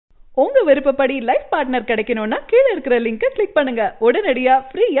உங்க விருப்பப்படி life partner கிடைக்கணும்னா கீழ இருக்கிற லிங்கை கிளிக் பண்ணுங்க. உடனடியா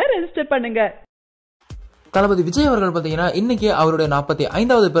ஃப்ரீயா ரெஜிஸ்டர் பண்ணுங்க. தளபதி விஜய் அவர்கள் பார்த்தீங்கன்னா இன்னைக்கு அவருடைய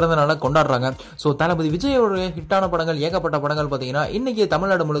 45வது பிறந்த நாளை கொண்டாடுறாங்க. ஸோ தளபதி விஜய் அவருடைய ஹிட்டான படங்கள் ஏகப்பட்ட படங்கள் பார்த்தீங்கன்னா இன்னைக்கு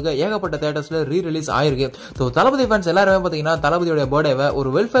தமிழ்நாடு முழுக்க ஏகப்பட்ட தேட்டர்ஸ்ல ரீரிலீஸ் ஆயிருக்கு. ஸோ தளபதி ஃபேன்ஸ் எல்லாருமே பார்த்தீங்கன்னா தளபதியோட பர்த்டேவை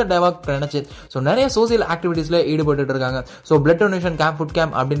ஒரு வெல்ஃபேர் டேவா நினைச்சு ஸோ நிறைய சோசியல் ஆக்டிவிட்டீஸ்ல ஈடுபட்டு இருக்காங்க. So blood donation camp, food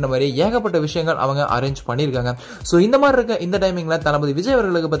camp அப்படின்ற மாதிரி ஏகப்பட்ட விஷயங்கள் அவங்க அரேஞ்ச் பண்ணியிருக்காங்க. ஸோ இந்த மாதிரி இருக்க இந்த டைமிங்ல தளபதி விஜய்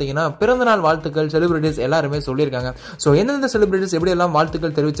அவர்களுக்கு பார்த்தீங்கன்னா பிறந்த நாள் வாழ்த்துக்கள் செலிபிரிட்டிஸ் எல்லாருமே சொல்லியிருக்காங்க. ஸோ எந்தெந்த செலிபிரிட்டிஸ் எப்படி எல்லாம்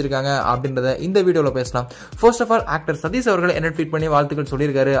வாழ்த்துக்கள் தெரிவிச்சிருக்காங்க அப்படின்றத இந்த வீடியோல பேசலாம். First of all actor Satish அவர்கள் என்ன ட்வீட் பண்ணி வாழ்த்துக்கள்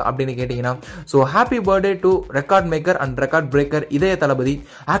சொல்லியிருக்காரு அப்படின்னு கேட்டீங்கன்னா, so happy birthday to record maker and record breaker இதய தளபதி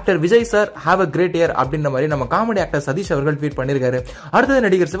actor Vijay sir, have a great year அப்படின்ற மாதிரி நம்ம காமெடி ஆக்டர் சதீஷ் அவர்கள் ட்வீட் பண்ணியிருக்காரு. அடுத்தது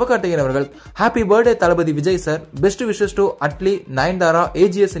நடிகர் சிவகார்த்திகேயன் அவர்கள் happy birthday Thalapathy Vijay sir, best wishes to Atlee, Nayanthara,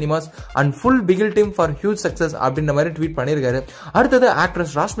 AGS cinemas and full Bigil team for huge success அப்படின்ற மாதிரி ட்வீட் பண்ணியிருக்காரு. அடுத்தது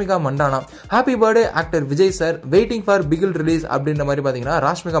actress Rashmika மண்டானா happy birthday actor Vijay sir, waiting for Bigil release அப்படின்ற மாதிரி பாத்தீங்கன்னா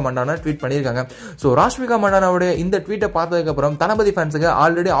ராஷ்மிகா மண்டானா ட்வீட் பண்ணியிருக்காங்க. ஸோ ராஷ்மிகா மண்டானாவுடைய இந்த ட்வீட்டை பார்த்ததுக்கு அப்புறம் தளபதி ஃபேன்ஸுக்கு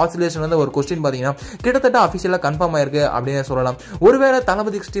ஆல்ரெடி ஆசிலேஷன் வந்து ஒரு கொஸ்டின் பாத்தீங்கன்னா கிட்டத்தட்ட அபிஷியலா கன்ஃபார்ம் ஆயிருக்கு அப்படின்னு சொல்லலாம். ஒருவேளை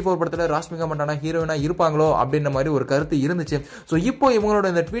தளபதி 64 படத்துல ராஷ்மிகா மண்டானா ஹீரோயினா இருப்பாங்களோ அப்படின்ற மாதிரி ஒரு கருத்து இருந்துச்சு. ஸோ இப்போ இவங்களோட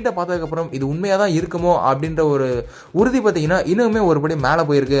இந்த ட்வீட்டை பார்த்ததுக்கு அப்புறம் இது உண்மையா தான் இருக்குமோ அப்படின்ற ஒரு உறுதி பாத்தீங்கன்னா இன்னுமே ஒருபடி மேல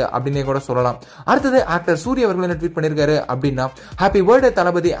போயிருக்கு அப்படின்னு கூட சொல்லலாம். அடுத்தது ஆக்டர் சூரிய அவர்கள் என்ன ட்வீட் பண்ணிருக்காரு அப்படின்னா, ஹாப்பி பர்த்டே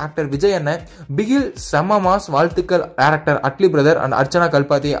தளபதி ஆக்டர் விஜய் அண்ணன், பிகில் செம்ம மாஸ் வாழ்த்துக்கள் director Atlee brother and Archana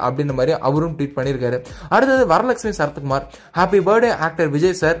Kalpathi அப்படின்ற மாதிரி அவரும் ட்வீட் பண்ணிருக்காரு. அடுத்தது Varalakshmi Sarathkumar happy birthday actor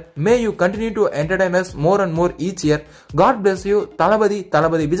Vijay sir, May you continue to entertain us more and more each year, God bless you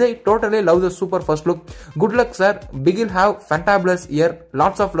Thalapathy Vijay, totally love the super first look, good luck sir, Bigil have fantabulous year,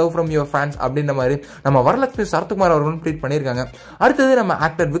 lots of love from your fans அப்படின்ற மாதிரி நம்ம வரலட்சுமி சரத்குமார் அவர்களும் tweet பண்ணிருக்காங்க. அடுத்தது நம்ம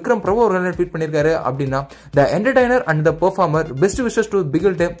actor Vikram Prabhu அவர்கள் tweet பண்ணிருக்காரு அப்படின்னா, the entertainer and the performer, best wishes to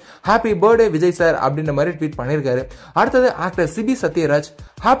Bigil team, happy birthday Vijay sir அப்படின்ற மாதிரி ட்வீட் பண்ணிருக்காரு. அடுத்தது actor CP Sathyaraj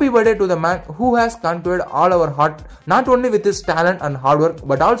happy birthday to the man who has conquered all our heart, not only with his talent and hard work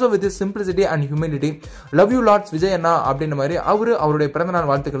but also with his simplicity and humility, love you lots Vijay அண்ணா அப்படின்ற மாதிரி அவருடைய பிறந்தநாள்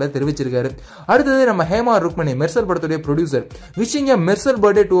வாழ்த்துக்களை தெரிவிச்சிருக்காரு. அடுத்தது நம்ம ஹேமா ருக்மணி மெர்சல் படத்துடைய producer, wishing a Mersal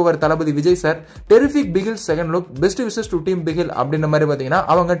birthday to our Thalapathy Vijay sir, terrific Bigil second look, best wishes to team Bigil அப்படின்ற மாதிரி பாத்தீங்கன்னா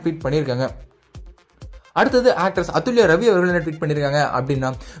அவங்க ட்வீட் பண்ணிருக்காங்க. அடுத்தது ஆக்ட்ரஸ் அத்துல்யா ரவி அவர்கள் என்ன ட்வீட் பண்ணிருக்காங்க அப்படின்னா,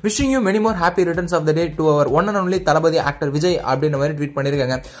 wishing you many more happy returns of the day to our one and only Thalapathy actor Vijay அப்படின்ற மாதிரி ட்வீட்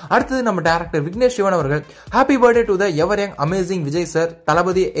பண்ணிருக்காங்க. அடுத்தது நம்ம டைரக்டர் விக்னேஷ் சிவன் அவர்கள் happy birthday to the ever young amazing Vijay sir,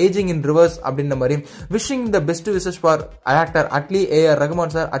 Thalapathy ageing in reverse அப்படின்ற மாதிரி wishing the best wishes for actor Atlee, AR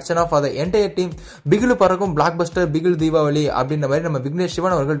Rahman sir, Archana for the entire team, பிகிலு பறக்கும் black Bastar Bigil Deepavali அப்படின்ற மாதிரி நம்ம விக்னேஷ்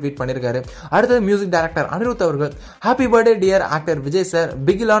சிவன் அவர்கள் ட்வீட் பண்ணிருக்காரு. அடுத்தது மியூசிக் டைரக்டர் அனிருத் அவர்கள் happy birthday dear actor Vijay sir,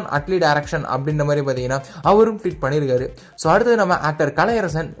 Bigil on Atlee direction அப்படின்ற மாதிரி பாத்தீங்கன்னா அவரும் ட்வீட் பண்ணிருக்காரு. சோ அடுத்து நம்ம actor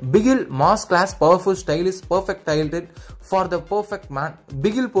Kalaiyarasan, Bigil mass class powerful stylish perfect டைல்டட் for the perfect man,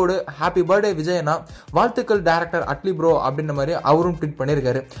 Bigil போடு ஹாப்பி பர்த்டே விஜயனா, வாழ்த்துக்கள் டைரக்டர் அட்லி ப்ரோ அப்படின்ற மாதிரி அவரும் ட்வீட்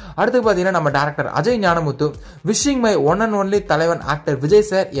பண்ணிருக்காரு. அடுத்து பாத்தீங்கன்னா நம்ம director Ajay Gnanamuthu, wishing my one and only தலைவன் actor Vijay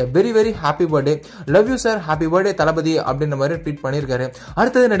sir a very very happy birthday, love you sir, happy birthday தளபதி அப்படின்ற மாதிரி ட்வீட் பண்ணிருக்காரு.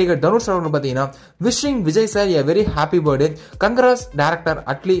 அடுத்தது நடிகர் தனுஷ் அவர்கள் பாத்தீங்கன்னா, wishing Vijay sir a very happy birthday, கங்கராஸ் director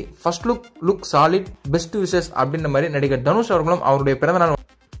Atlee, first look solid, best wishes அப்படின்ற மாதிரி நடிகர் தனுஷ் அவர்களும் அவருடைய பிறந்தநாள்.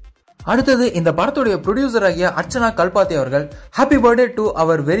 அடுத்தது இந்த படத்துடைய ப்ரொடியூசர் ஆகிய அர்ச்சனா கல்பாத்தி அவர்கள் happy birthday to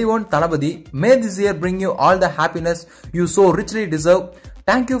our very own Thalapathy, me this year bring you all the happiness you so richly deserve,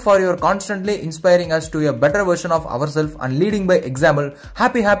 thank you for your constantly inspiring us to a better version of ourselves and leading by example,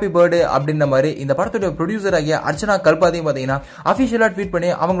 happy birthday அப்படின்ற மாதிரி இந்த படத்துடைய producer ஆகிய அர்ச்சனா கல்பாத்தி பாத்தீங்கன்னா அபிஷியலா tweet பண்ணி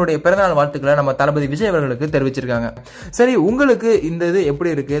அவங்களுடைய பிறந்தநாள் வாழ்த்துக்களை நம்ம தளபதி விஜய் அவர்களுக்கு தெரிவிச்சிருக்காங்க. சரி, உங்களுக்கு இந்த இது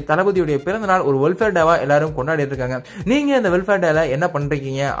எப்படி இருக்கு? தளபதியுடைய பிறந்தநாள் ஒரு வெல்ஃபேர் டேவா எல்லாரும் கொண்டாடிட்டு இருக்காங்க. நீங்க இந்த வெல்ஃபேர் டேல என்ன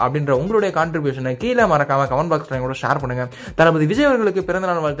பண்றீங்க அப்படின்ற உங்களுடைய கான்ட்ரிபியூஷனை கீழே மறக்காம கமெண்ட் பாக்ஸ்ல கூட ஷேர் பண்ணுங்க. தளபதி விஜய் அவர்களுக்கு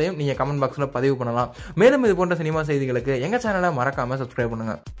பிறந்தநாள் வாழ்த்தையும் நீங்க கமெண்ட் பாக்ஸ்ல பதிவு பண்ணலாம். மேலும் இது போன்ற சினிமா செய்திகளுக்கு எங்க சேனலை மறக்காம சப்ஸ்கிரைப் பண்ணுங்க.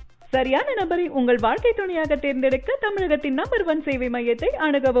 சரியான நபரை உங்கள் வாழ்க்கை துணையாக தேர்ந்தெடுக்க தமிழகத்தின் நம்பர் 1 சேவை மையத்தை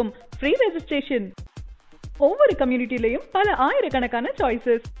அணுகவும். Free registration. ஒவ்வொரு கம்யூனிட்டிலையும் பல ஆயிரக்கணக்கான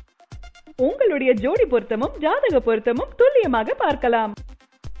சாய்ஸஸ். உங்களுடைய ஜோடி பொருத்தமும் ஜாதக பொருத்தமும் துல்லியமாக பார்க்கலாம்.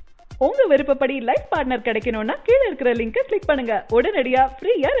 உங்க விருப்பப்படி லைஃப் பார்ட்னர் கிடைக்கணும்னா கீழ இருக்கிற லிங்கை கிளிக் பண்ணுங்க. உடனடியா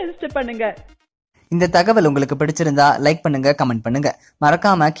ஃப்ரீயா ரெஜிஸ்டர் பண்ணுங்க. இந்த தகவல் உங்களுக்கு பிடிச்சிருந்தா லைக் பண்ணுங்க, கமெண்ட் பண்ணுங்க.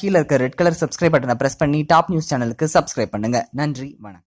 மறக்காம கீழ இருக்க ரெட் கலர் சப்ஸ்கிரைப் பட்டனை பிரஸ் பண்ணி டாப் நியூஸ் சேனலுக்கு சப்ஸ்கிரைப் பண்ணுங்க. நன்றி, வணக்கம்.